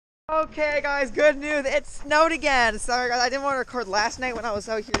Okay guys, good news. It snowed again. Sorry guys, I didn't want to record last night when I was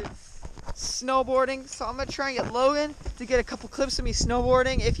out here snowboarding. So I'm going to try and get Logan to get a couple clips of me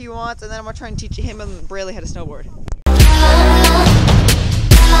snowboarding if he wants. And then I'm going to try and teach him and Braylee how to snowboard.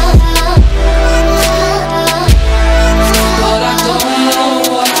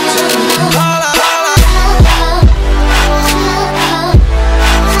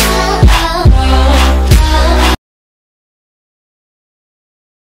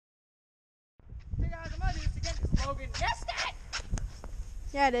 Logan missed it!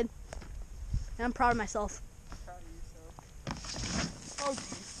 Yeah, I did. And I'm proud of myself. Proud of yourself. Oh,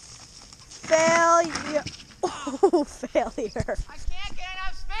 geez. Failure. Oh, failure. I can't get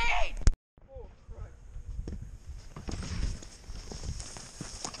enough speed! Oh, Christ.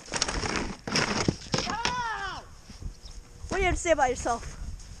 No! What do you have to say about yourself?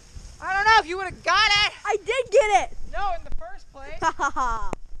 I don't know if you would have got it! I did get it! No, in the first place. Ha ha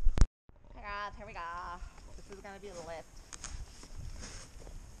ha. Hey guys, here we go. This is gonna be the lift.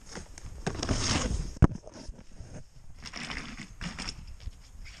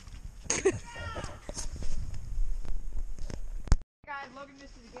 Guys, Logan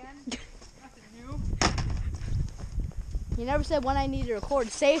missed it again. Nothing new. You never said when I need to record.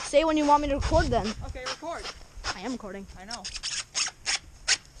 Say when you want me to record then. Okay, record. I am recording. I know.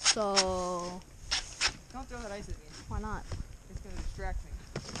 So... Don't throw that ice at me. Why not? It's gonna distract me.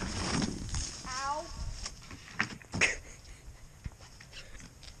 Ow!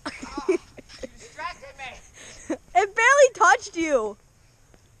 Oh, you distracted me! It barely touched you!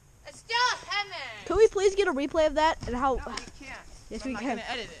 It's still heavy! Could we please get a replay of that? And how? No, we can't. Yes, I'm we not can. gonna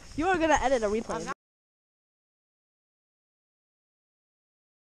edit it. You are gonna edit a replay. I'm not.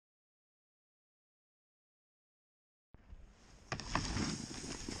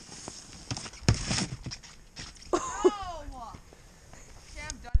 Oh! Okay,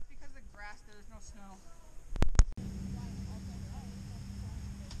 I'm done. It's because of the grass. There's no snow.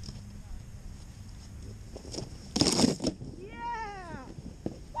 Yeah!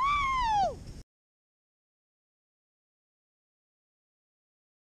 Woo!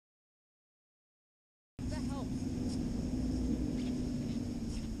 That helps.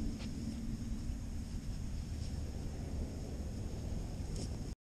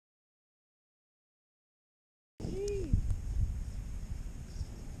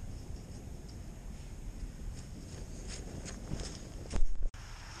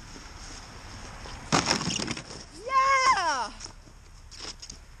 Yeah!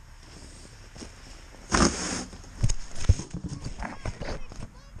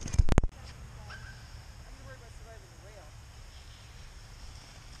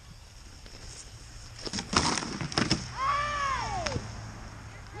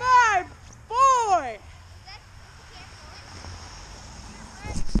 My boy!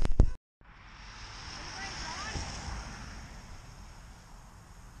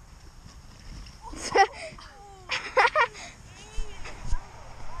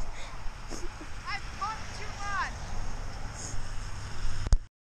 I've pumped too much!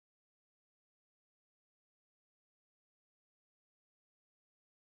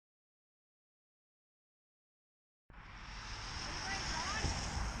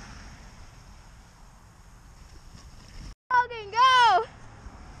 Logan, go!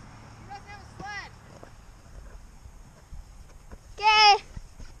 He doesn't have a sled! Okay.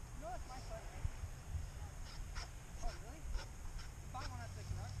 No, it's my sled, right? Oh, really? If I want to take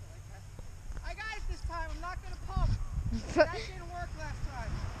it out, like that. I got it this time. I'm not going to pump. That didn't work last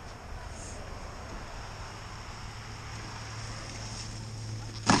time.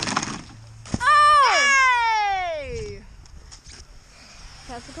 Oh! Hey!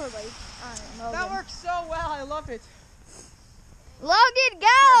 That's the cord, buddy. Alright, That works so well. I love it. Logan,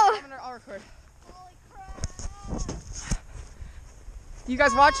 go! I'll record. Holy crap! You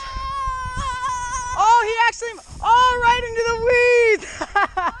guys watch? Oh, he actually. Oh, right into the weeds.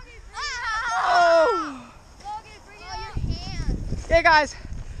 Oh. Logan, bring out your hand. Okay, guys.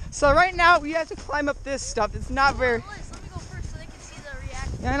 So right now we have to climb up this stuff. It's not very. Let me go first so they can see the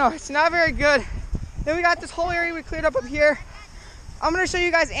reaction. Yeah, I know it's not very good. Then we got this whole area we cleared up here. I'm gonna show you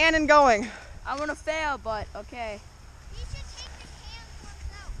guys Annan going. I'm gonna fail, but okay. You should take the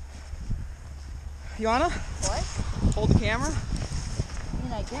cans out. You wanna What? hold the camera? I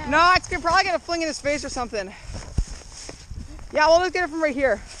mean, I guess. No, it's probably gonna fling in his face or something. Yeah, we'll just get it from right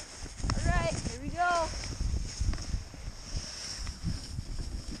here. Alright, here we go.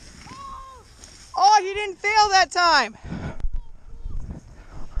 Oh, he didn't fail that time.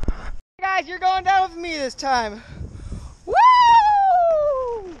 Guys, you're going down with me this time. Woo!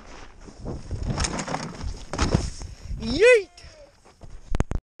 Yeet!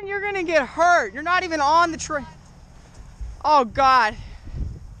 you're gonna get hurt. You're not even on the train. Oh God.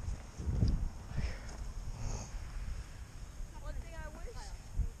 One thing I wish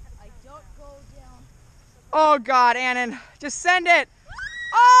I don't go down. Oh God, Annan, just send it.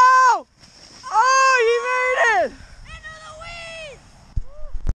 Oh! Oh, you made it! Into the weeds!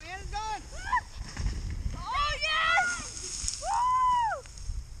 Annan's gone. Oh, yes! Woo!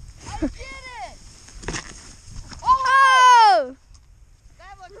 I did it! Oh!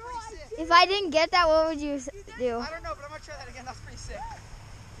 That looked pretty sick. If I didn't get that, what would you do? I don't know, but I'm gonna try that again. That's pretty sick.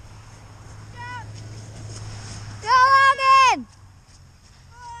 Go, Logan!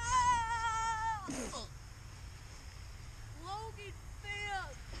 Logan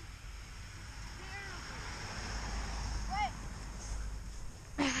failed. Wait.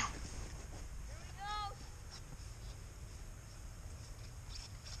 Here we go.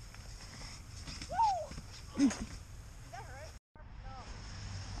 Woo! Is that right? No.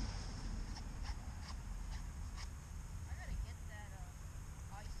 I gotta get that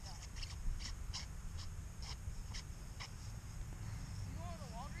ice out. You going to the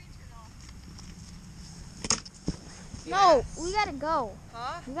Walgreens or no? No, we gotta go.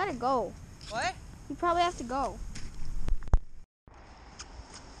 Huh? We gotta go. What? We probably have to go.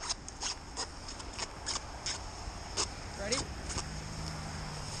 Ready?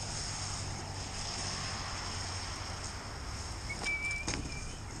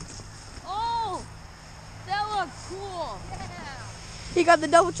 Oh! That looks cool. He got the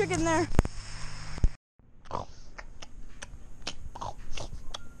double trick in there.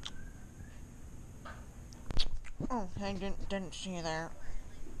 Oh, I didn't see you there.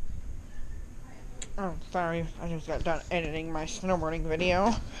 Oh, sorry. I just got done editing my snowboarding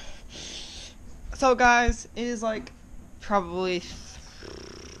video. So, guys, it is like probably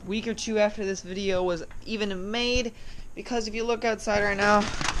a week or two after this video was even made, because if you look outside right now,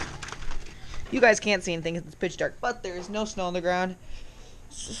 you guys can't see anything because it's pitch dark, but there is no snow on the ground.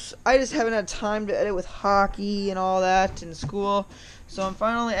 I just haven't had time to edit with hockey and all that in school, so I'm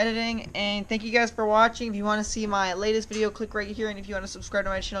finally editing. And thank you guys for watching. If you want to see my latest video, click right here, and if you want to subscribe to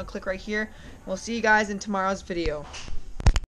my channel, click right here. We'll see you guys in tomorrow's video.